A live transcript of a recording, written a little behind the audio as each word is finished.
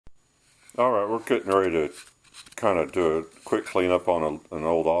Alright, we're getting ready to kind of do a quick cleanup on an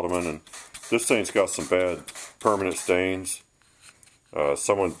old Ottoman, and this thing's got some bad permanent stains.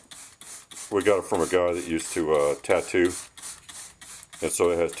 We got it from a guy that used to tattoo, and so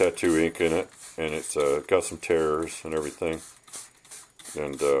it has tattoo ink in it, and it's got some tears and everything,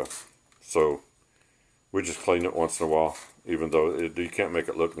 and so we just clean it once in a while, even though you can't make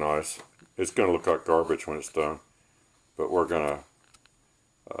it look nice. It's going to look like garbage when it's done, but we're going to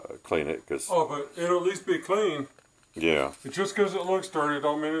clean it because... Oh, but it'll at least be clean. Yeah. Just because it looks dirty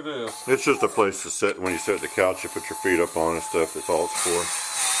don't mean it is. It's just a place to sit. When you sit at the couch, you put your feet up on and stuff. That's all it's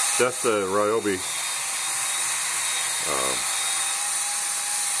for. That's the Ryobi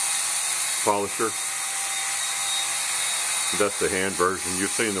polisher. That's the hand version.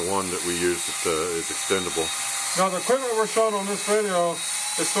 You've seen the one that we use that is extendable. Now the equipment we're showing on this video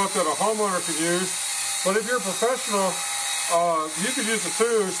is stuff that a homeowner could use. But if you're a professional, you could use it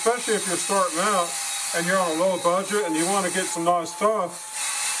too, especially if you're starting out and you're on a low budget and you want to get some nice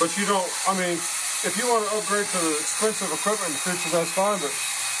stuff, but you don't, I mean, if you want to upgrade to the expensive equipment in the future, that's fine, but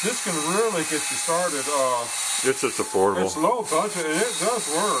this can really get you started. It's just affordable. It's low budget and it does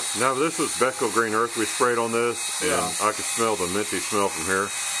work. Now this was Bissell green earth we sprayed on this, and I could smell the minty smell from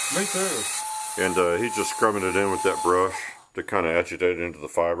here. Me too. And he's just scrubbing it in with that brush to kind of agitate it into the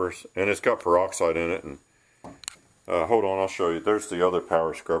fibers, and it's got peroxide in it. And hold on, I'll show you. There's the other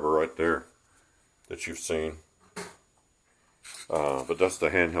power scrubber right there that you've seen, but that's the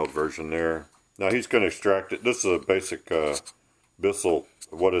handheld version there. Now he's going to extract it. This is a basic Bissell,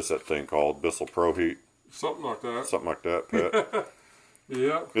 what is that thing called? Bissell Pro Heat? Something like that. Something like that, Pat.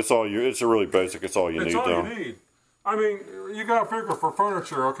 Yeah. It's a really basic, it's all you need. It's all you need. I mean, you got to figure for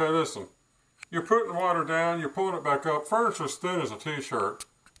furniture, okay, listen. You're putting water down, you're pulling it back up. Furniture's thin as a t-shirt.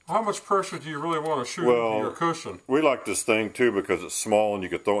 How much pressure do you really want to shoot into your cushion? We like this thing too because it's small and you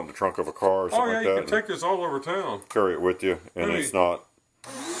can throw it in the trunk of a car or something like that. Oh yeah, you can take this all over town. Carry it with you, and it's not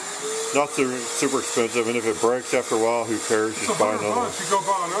super expensive. And if it breaks after a while, who cares? Just buy another one. You go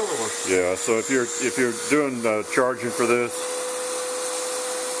buy another one. Yeah. So if you're doing charging for this,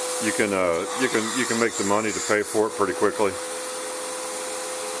 you can make the money to pay for it pretty quickly.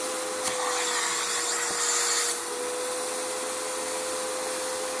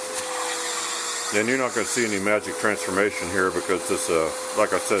 And you're not going to see any magic transformation here because this,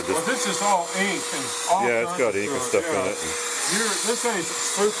 like I said, this... Well, this is all ink and all it's got ink and stuff in it. This ain't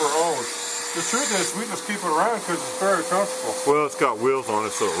super old. The truth is, we just keep it around because it's very comfortable. Well, it's got wheels on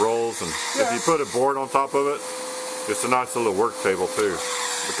it so it rolls, and if you put a board on top of it, it's a nice little work table too,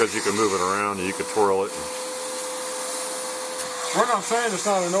 because you can move it around and you can twirl it. We're not saying it's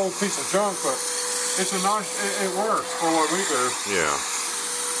not an old piece of junk, but it's a nice, it works for what we do. Yeah.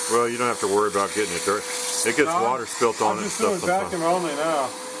 Well, you don't have to worry about getting it dirty. It gets water spilt on it and stuff. I'm just doing vacuum only now.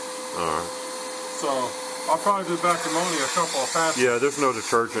 Alright. So, I'll probably do vacuum only a couple of passes. Yeah, there's no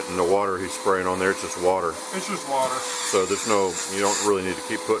detergent in the water he's spraying on there. It's just water. It's just water. So you don't really need to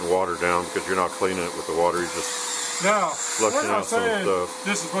keep putting water down because you're not cleaning it with the water. You're just flushing out some stuff.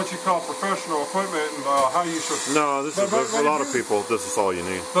 This is what you call professional equipment and how you should... No, this is a lot of people, this is all you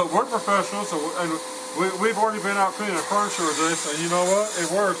need. But we're professionals, and we've already been out cleaning furniture with this, and you know what? It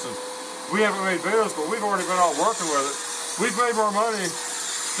works. And we haven't made videos, but we've already been out working with it. We've made more money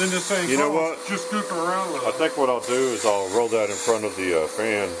than this thing You know what? Just goofing around with it. I think what I'll do is I'll roll that in front of the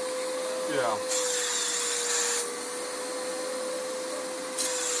fan. Yeah.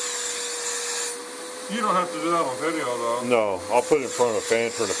 You don't have to do that on video, though. No, I'll put it in front of the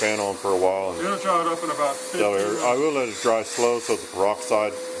fan, turn the fan on for a while. It'll dry it up in about 15 minutes. I will let it dry slow so the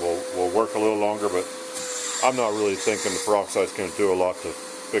peroxide will work a little longer, but I'm not really thinking the peroxide's going to do a lot to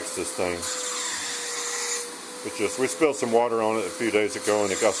fix this thing. It's just, we spilled some water on it a few days ago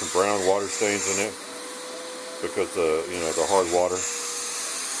and it got some brown water stains in it because the hard water.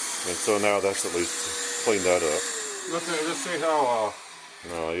 And so now that's at least cleaned that up. Let's see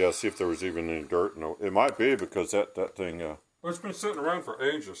how... see if there was even any dirt. No, it might be because that thing... well, it's been sitting around for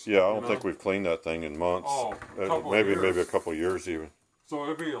ages. Yeah, I don't think we've cleaned that thing in months. Oh, maybe a couple years even. So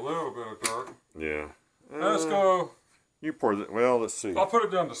it'd be a little bit of dirt. Yeah. Let's go. You pour it. Well, let's see. I'll put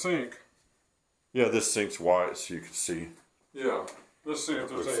it down the sink. Yeah, this sink's wide so you can see. Yeah. Let's see if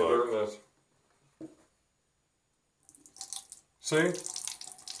there's any dirt in this. See?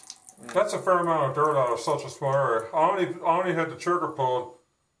 That's a fair amount of dirt out of such a small area. I only had the trigger pulled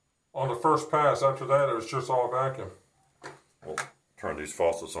on the first pass. After that, it was just all vacuum. Well, turn these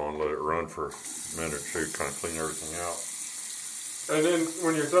faucets on, let it run for a minute or two, kind of clean everything out. And then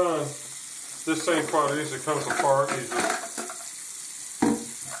when you're done, this thing quite easily comes apart. You just,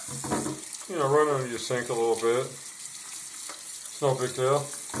 run under your sink a little bit. No big deal.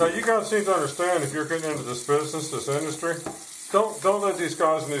 Now you guys need to understand, if you're getting into this business, this industry, don't let these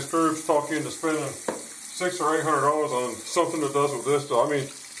guys in these groups talk you into spending $600 or $800 on something that does with this stuff. I mean,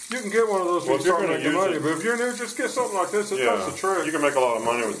 you can get one of those when you start making money, but if you're new, just get something like this. It does the trick. You can make a lot of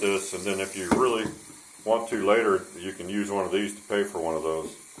money with this, and then if you really want to later, you can use one of these to pay for one of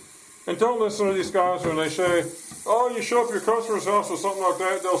those. And don't listen to these guys when they say, "Oh, you show up at your customer's house or something like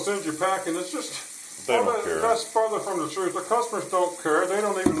that, they'll send you packing." It's just they don't care. That's farther from the truth. The customers don't care. They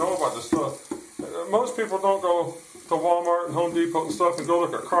don't even know about this stuff. Most people don't go to Walmart and Home Depot and stuff and go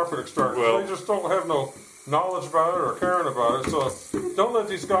look at carpet extractors. Well, they just don't have no knowledge about it or caring about it. So don't let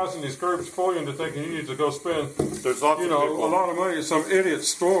these guys in these groups fool you into thinking you need to go spend a lot of money at some idiot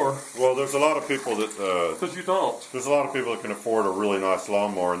store. Well, there's a lot of people that because you don't. There's a lot of people that can afford a really nice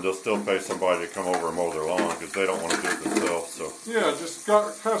lawnmower, and they'll still pay somebody to come over and mow their lawn because they don't want to do it themselves. So yeah, just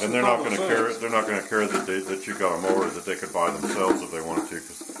have some. And they're not going to care. They're not going to care that you got a mower that they could buy themselves if they wanted to.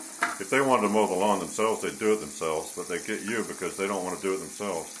 Because if they wanted to mow the lawn themselves, they'd do it themselves. But they get you because they don't want to do it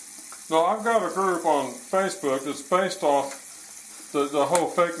themselves. No, I've got a group on Facebook that's based off the whole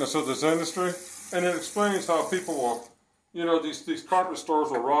fakeness of this industry, and it explains how people will, you know, these carpet stores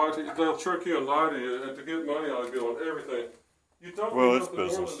will lie to you, they'll trick you and lie to you and to get money out of you and everything. You don't need nothing more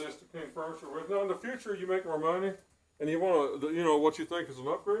than this to clean furniture with. Now, in the future, you make more money, and you want to, you know, what you think is an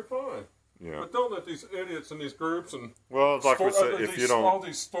upgrade, fine. Yeah. But don't let these idiots in these groups and like we said, if you don't, all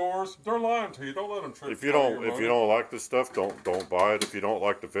these stores, they're lying to you. Don't let them trick you. If you don't like this stuff, don't buy it. If you don't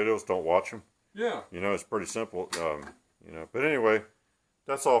like the videos, don't watch them. Yeah. You know, it's pretty simple. You know, but anyway,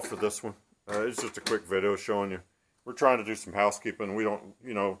 that's all for this one. It's just a quick video showing you. We're trying to do some housekeeping. We don't,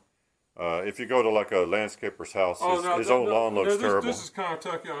 you know, if you go to like a landscaper's house, his old lawn looks terrible. This is kind of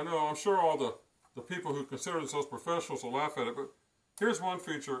techy, I know. I'm sure all the people who consider themselves professionals will laugh at it, but here's one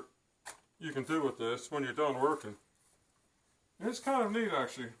feature you can do with this when you're done working. It's kind of neat,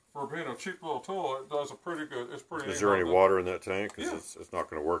 actually, for being a cheap little tool. It does a pretty good. It's pretty. Is there any water in that tank? Because it's not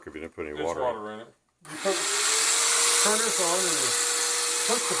going to work if you didn't put any water in it. You turn this on and you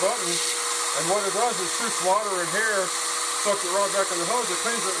push the button, and what it does is shoots water in here, sucks it right back in the hose. It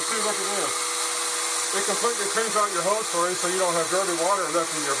cleans it. See, look at this. It completely cleans out your hose for you, so you don't have dirty water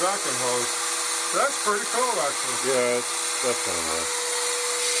left in your vacuum hose. That's pretty cool, actually. Yeah, that's kind of nice.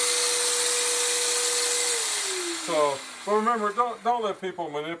 So, but remember, don't let people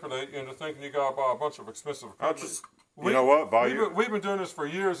manipulate you into thinking you gotta buy a bunch of expensive equipment. You know what? We've been doing this for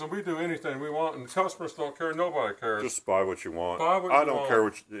years, and we do anything we want, and customers don't care. Nobody cares. Just buy what you want. Buy what I don't care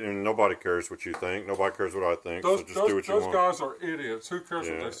what and nobody cares what you think. Nobody cares what I think. So just do what you want. Those guys are idiots. Who cares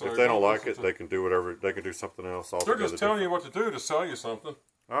what they say? If they don't like it, they can do whatever. They can do something else altogether. They're just telling you what to do to sell you something.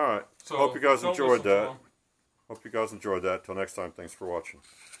 All right. So hope you guys enjoyed that. Hope you guys enjoyed that. Till next time, thanks for watching.